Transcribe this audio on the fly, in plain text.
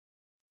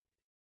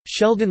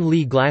Sheldon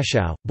Lee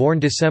Glashow, born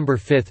December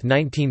 5,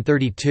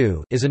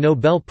 1932, is a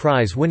Nobel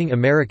Prize-winning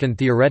American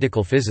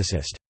theoretical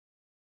physicist.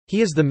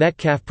 He is the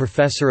Metcalf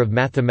Professor of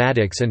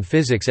Mathematics and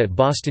Physics at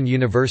Boston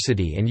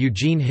University and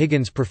Eugene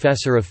Higgins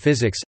Professor of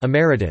Physics,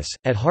 Emeritus,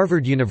 at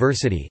Harvard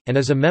University, and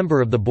is a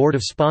member of the board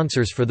of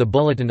sponsors for the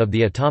Bulletin of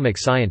the Atomic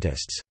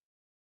Scientists.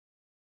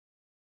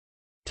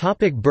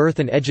 Birth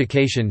and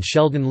education.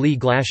 Sheldon Lee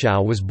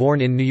Glashow was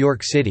born in New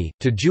York City,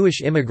 to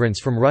Jewish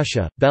immigrants from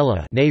Russia,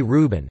 Bella née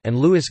Rubin and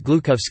Louis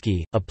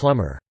Glukovsky, a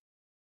plumber.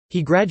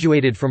 He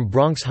graduated from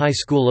Bronx High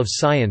School of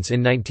Science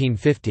in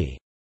 1950.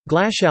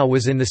 Glashow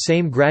was in the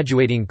same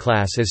graduating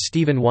class as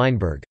Steven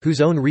Weinberg,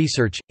 whose own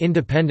research,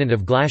 independent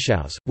of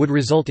Glashow's, would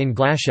result in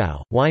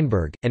Glashow,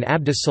 Weinberg, and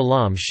Abdus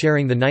Salam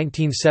sharing the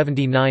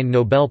 1979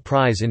 Nobel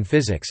Prize in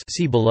Physics.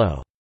 See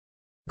below.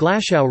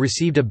 Glashow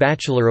received a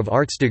Bachelor of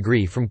Arts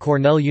degree from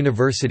Cornell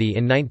University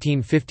in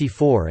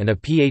 1954 and a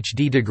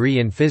Ph.D. degree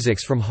in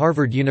physics from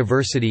Harvard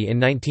University in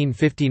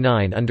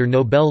 1959 under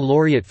Nobel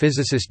laureate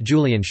physicist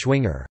Julian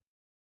Schwinger.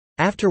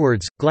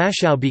 Afterwards,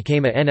 Glashow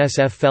became a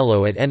NSF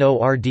Fellow at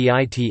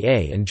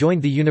NORDITA and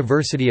joined the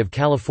University of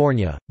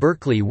California,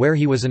 Berkeley, where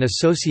he was an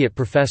associate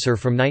professor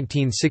from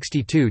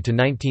 1962 to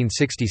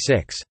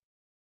 1966.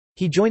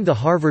 He joined the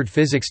Harvard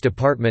Physics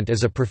Department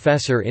as a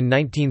professor in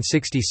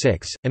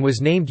 1966, and was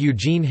named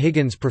Eugene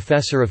Higgins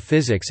Professor of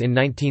Physics in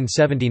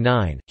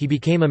 1979. He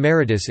became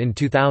emeritus in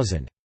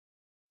 2000.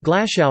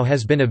 Glashow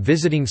has been a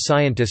visiting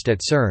scientist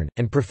at CERN,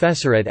 and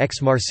professor at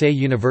Aix-Marseille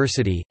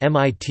University,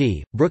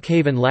 MIT,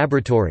 Brookhaven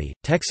Laboratory,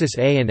 Texas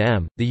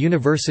A&M, the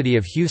University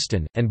of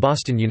Houston, and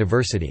Boston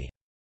University.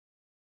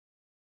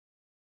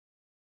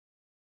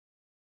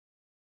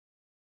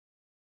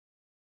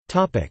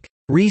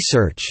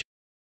 Research.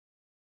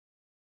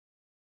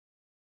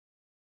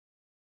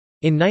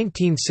 In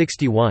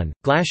 1961,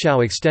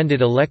 Glashow extended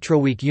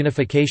electroweak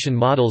unification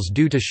models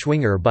due to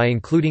Schwinger by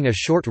including a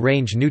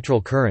short-range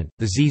neutral current,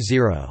 the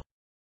Z0.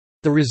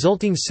 The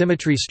resulting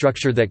symmetry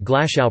structure that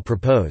Glashow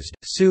proposed,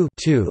 SU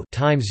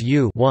times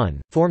U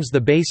forms the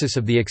basis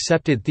of the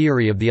accepted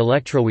theory of the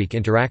electroweak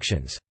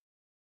interactions.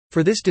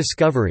 For this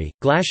discovery,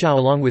 Glashow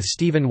along with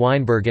Steven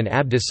Weinberg and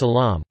Abdus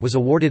Salam, was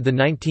awarded the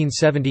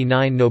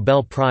 1979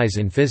 Nobel Prize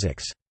in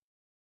Physics.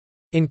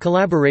 In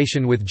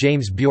collaboration with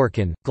James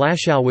Bjorken,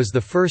 Glashow was the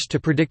first to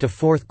predict a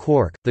fourth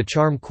quark, the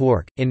charm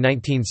quark, in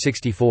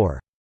 1964.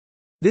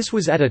 This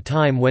was at a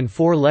time when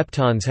 4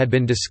 leptons had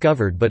been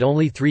discovered but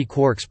only 3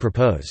 quarks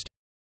proposed.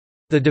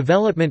 The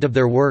development of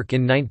their work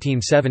in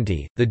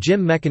 1970, the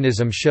JIM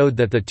mechanism showed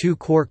that the 2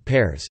 quark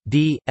pairs,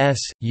 D, S,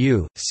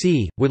 U,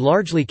 C, would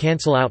largely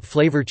cancel out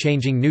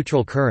flavor-changing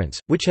neutral currents,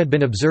 which had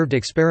been observed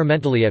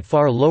experimentally at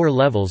far lower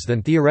levels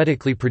than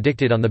theoretically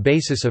predicted on the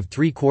basis of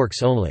 3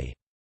 quarks only.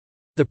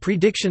 The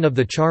prediction of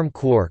the charm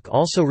quark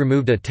also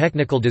removed a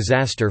technical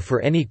disaster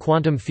for any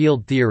quantum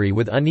field theory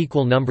with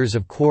unequal numbers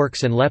of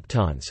quarks and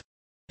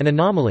leptons—an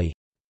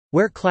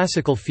anomaly—where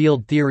classical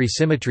field theory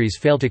symmetries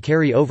fail to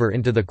carry over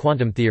into the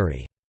quantum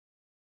theory.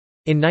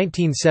 In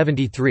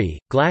 1973,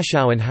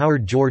 Glashow and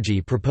Howard Georgi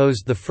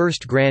proposed the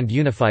first grand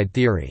unified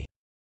theory.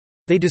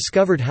 They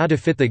discovered how to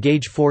fit the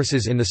gauge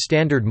forces in the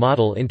Standard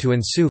Model into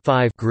an SU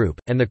group,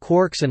 and the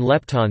quarks and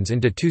leptons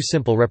into 2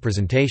 simple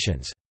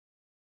representations.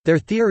 Their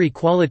theory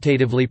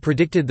qualitatively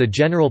predicted the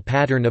general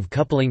pattern of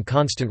coupling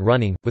constant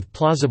running, with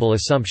plausible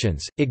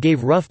assumptions. It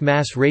gave rough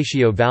mass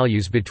ratio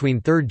values between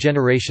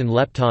third-generation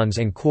leptons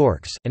and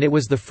quarks, and it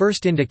was the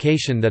first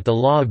indication that the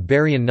law of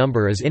baryon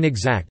number is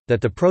inexact,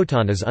 that the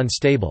proton is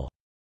unstable.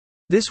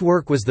 This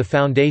work was the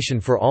foundation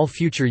for all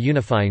future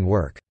unifying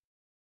work.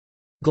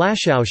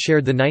 Glashow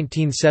shared the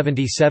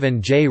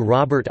 1977 J.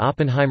 Robert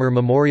Oppenheimer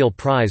Memorial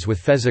Prize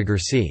with Feza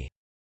Gersi.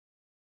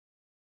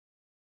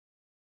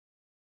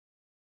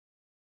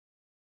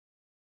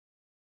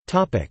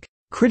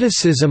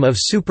 Criticism of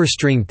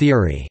superstring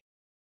theory.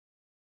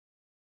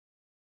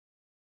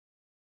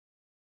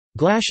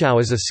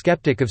 Glashow is a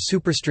skeptic of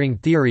superstring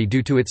theory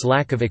due to its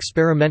lack of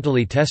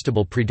experimentally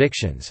testable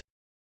predictions.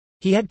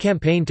 He had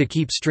campaigned to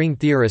keep string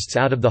theorists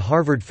out of the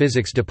Harvard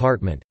Physics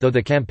Department, though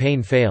the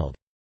campaign failed.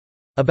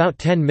 About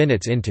 10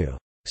 minutes into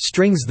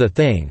 "String's the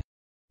Thing,"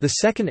 the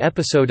second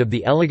episode of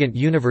the Elegant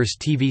Universe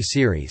TV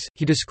series,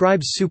 he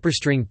describes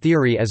superstring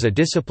theory as a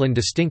discipline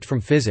distinct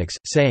from physics,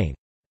 saying,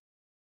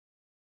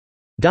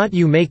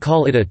 "You may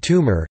call it a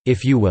tumor,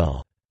 if you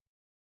will."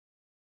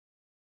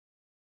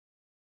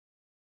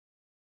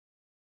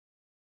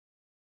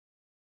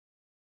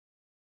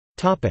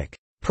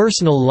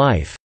 Personal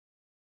life.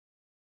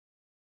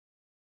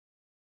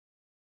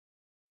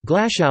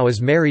 Glashow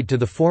is married to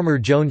the former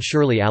Joan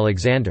Shirley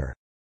Alexander.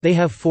 They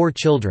have 4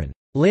 children.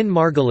 Lynn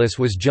Margulis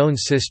was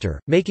Joan's sister,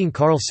 making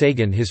Carl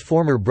Sagan his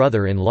former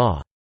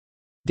brother-in-law.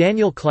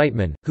 Daniel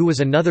Kleitman, who was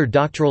another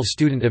doctoral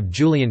student of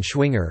Julian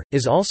Schwinger,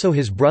 is also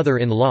his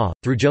brother-in-law,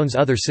 through Joan's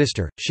other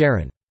sister,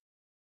 Sharon.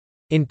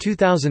 In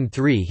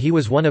 2003 he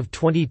was one of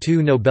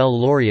 22 Nobel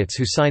laureates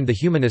who signed the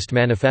Humanist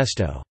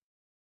Manifesto.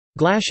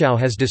 Glashow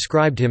has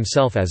described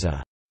himself as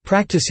a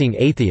 «practicing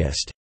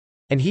atheist»,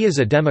 and he is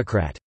a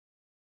Democrat.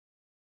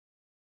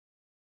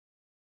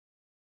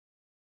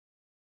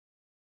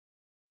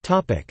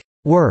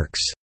 Works.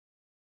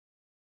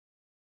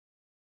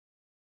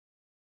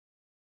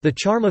 The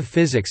Charm of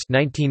Physics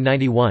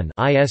 1991,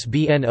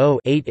 ISBN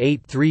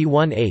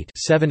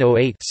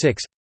 0-88318-708-6.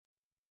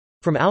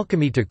 From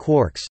Alchemy to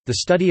Quarks, The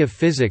Study of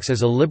Physics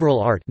as a Liberal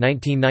Art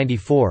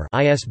 1994,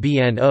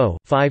 ISBN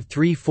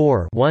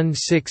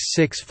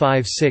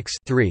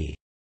 0-534-16656-3.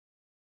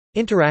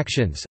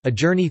 Interactions, A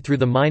Journey Through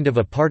the Mind of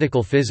a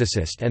Particle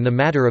Physicist and the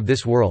Matter of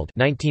This World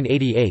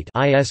 1988,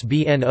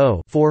 ISBN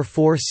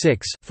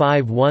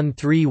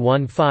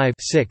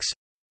 0-446-51315-6.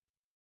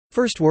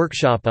 First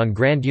Workshop on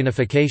Grand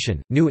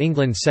Unification, New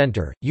England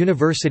Center,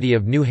 University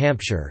of New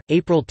Hampshire,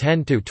 April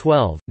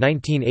 10–12,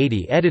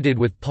 1980 edited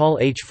with Paul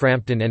H.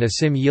 Frampton and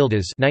Asim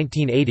Yildiz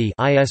 1980,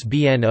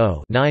 ISBN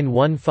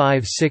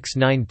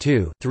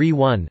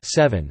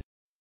 0-915692-31-7.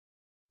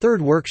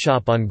 Third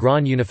Workshop on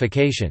Grand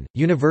Unification,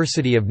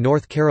 University of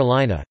North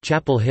Carolina,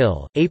 Chapel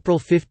Hill, April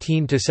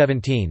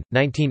 15–17,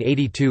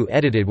 1982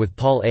 edited with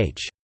Paul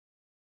H.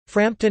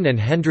 Frampton and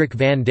Hendrik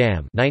van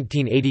Dam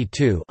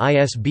 1982,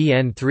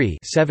 ISBN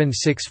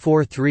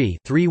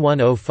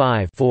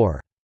 3-7643-3105-4.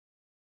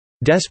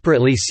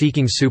 Desperately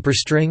Seeking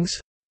Superstrings?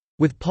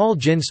 With Paul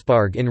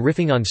Ginsparg in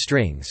Riffing on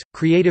Strings,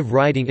 Creative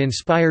Writing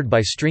Inspired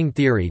by String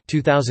Theory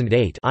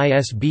 2008,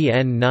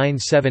 ISBN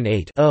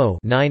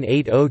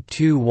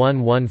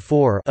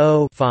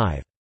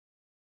 978-0-9802114-0-5.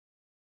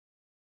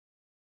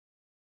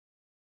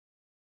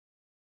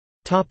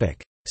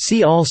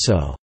 See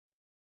also: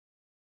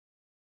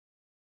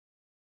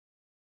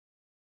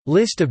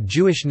 List of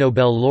Jewish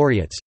Nobel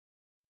laureates,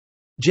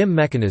 Jim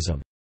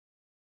mechanism.